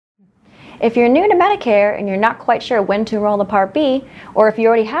If you're new to Medicare and you're not quite sure when to enroll in Part B, or if you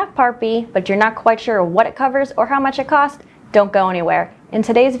already have Part B but you're not quite sure what it covers or how much it costs, don't go anywhere. In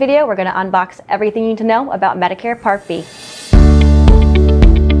today's video, we're going to unbox everything you need to know about Medicare Part B.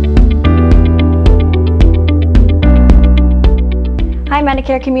 Hi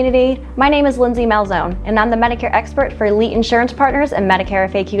Medicare community, my name is Lindsay Malzone and I'm the Medicare expert for Elite Insurance Partners and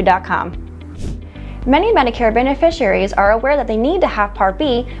MedicareFAQ.com. Many Medicare beneficiaries are aware that they need to have Part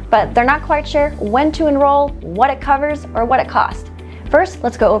B, but they're not quite sure when to enroll, what it covers, or what it costs. First,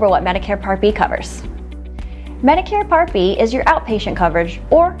 let's go over what Medicare Part B covers. Medicare Part B is your outpatient coverage,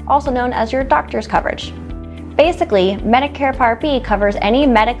 or also known as your doctor's coverage. Basically, Medicare Part B covers any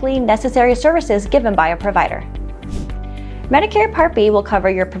medically necessary services given by a provider. Medicare Part B will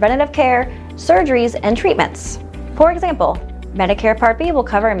cover your preventative care, surgeries, and treatments. For example, Medicare Part B will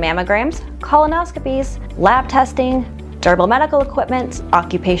cover mammograms, colonoscopies, lab testing, durable medical equipment,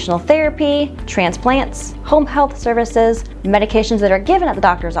 occupational therapy, transplants, home health services, medications that are given at the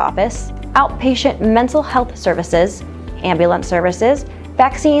doctor's office, outpatient mental health services, ambulance services,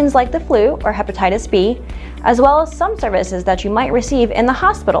 vaccines like the flu or hepatitis B, as well as some services that you might receive in the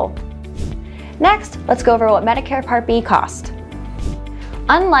hospital. Next, let's go over what Medicare Part B costs.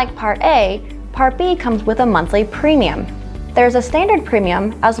 Unlike Part A, Part B comes with a monthly premium. There's a standard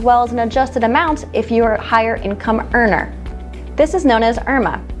premium as well as an adjusted amount if you're a higher income earner. This is known as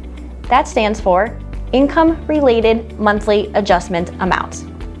IRMAA. That stands for Income Related Monthly Adjustment Amount.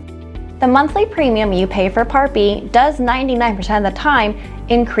 The monthly premium you pay for Part B does 99% of the time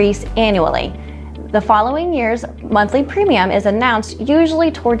increase annually. The following year's monthly premium is announced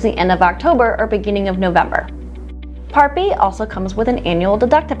usually towards the end of October or beginning of November. Part B also comes with an annual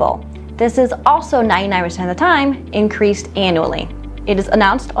deductible. This is also 99% of the time increased annually. It is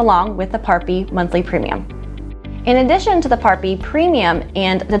announced along with the Part B monthly premium. In addition to the Part B premium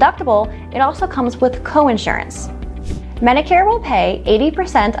and deductible, it also comes with coinsurance. Medicare will pay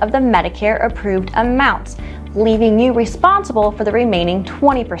 80% of the Medicare approved amount, leaving you responsible for the remaining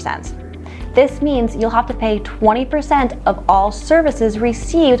 20%. This means you'll have to pay 20% of all services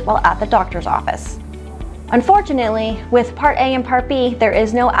received while at the doctor's office. Unfortunately, with Part A and Part B, there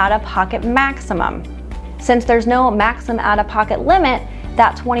is no out-of-pocket maximum. Since there's no maximum out-of-pocket limit,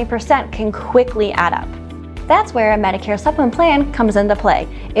 that 20% can quickly add up. That's where a Medicare Supplement plan comes into play.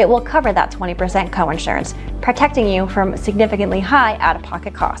 It will cover that 20% coinsurance, protecting you from significantly high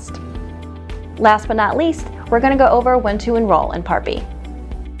out-of-pocket cost. Last but not least, we're going to go over when to enroll in Part B.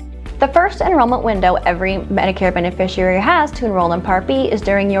 The first enrollment window every Medicare beneficiary has to enroll in Part B is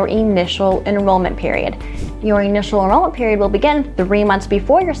during your initial enrollment period. Your initial enrollment period will begin 3 months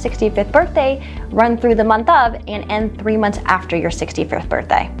before your 65th birthday, run through the month of, and end 3 months after your 65th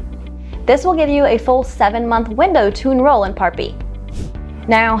birthday. This will give you a full 7-month window to enroll in Part B.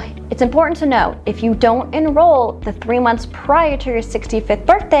 Now, it's important to note, if you don't enroll the 3 months prior to your 65th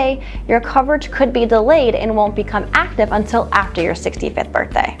birthday, your coverage could be delayed and won't become active until after your 65th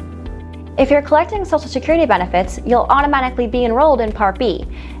birthday. If you're collecting Social Security benefits, you'll automatically be enrolled in Part B.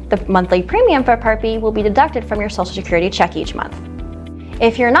 The monthly premium for Part B will be deducted from your Social Security check each month.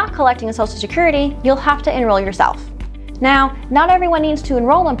 If you're not collecting Social Security, you'll have to enroll yourself. Now, not everyone needs to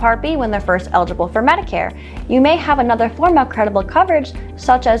enroll in Part B when they're first eligible for Medicare. You may have another form of credible coverage,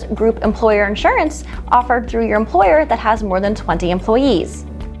 such as group employer insurance, offered through your employer that has more than 20 employees.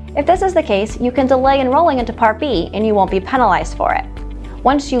 If this is the case, you can delay enrolling into Part B and you won't be penalized for it.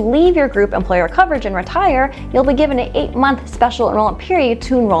 Once you leave your group employer coverage and retire, you'll be given an 8-month special enrollment period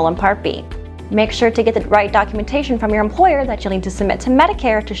to enroll in Part B. Make sure to get the right documentation from your employer that you'll need to submit to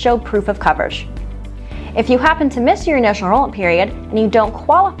Medicare to show proof of coverage. If you happen to miss your initial enrollment period and you don't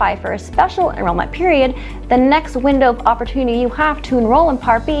qualify for a special enrollment period, the next window of opportunity you have to enroll in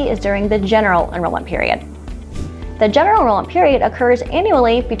Part B is during the general enrollment period. The general enrollment period occurs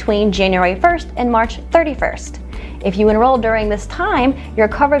annually between January 1st and March 31st. If you enroll during this time, your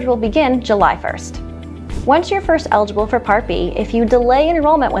coverage will begin July 1st. Once you're first eligible for Part B, if you delay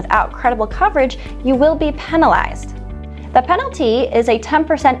enrollment without credible coverage, you will be penalized. The penalty is a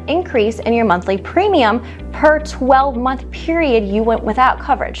 10% increase in your monthly premium per 12-month period you went without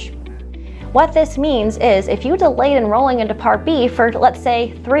coverage. What this means is if you delayed enrolling into Part B for, let's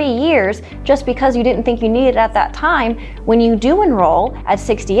say, 3 years just because you didn't think you needed it at that time, when you do enroll at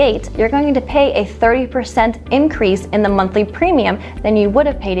 68, you're going to pay a 30% increase in the monthly premium than you would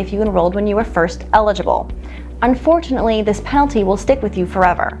have paid if you enrolled when you were first eligible. Unfortunately, this penalty will stick with you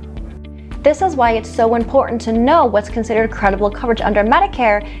forever. This is why it's so important to know what's considered credible coverage under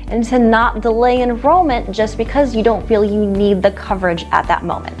Medicare and to not delay enrollment just because you don't feel you need the coverage at that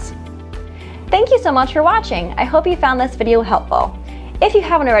moment. Thank you so much for watching. I hope you found this video helpful. If you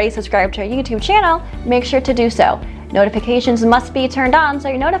haven't already subscribed to our YouTube channel, make sure to do so. Notifications must be turned on so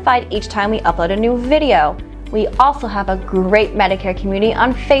you're notified each time we upload a new video. We also have a great Medicare community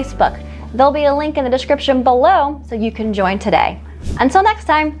on Facebook. There'll be a link in the description below so you can join today. Until next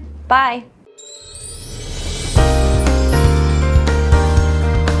time, bye!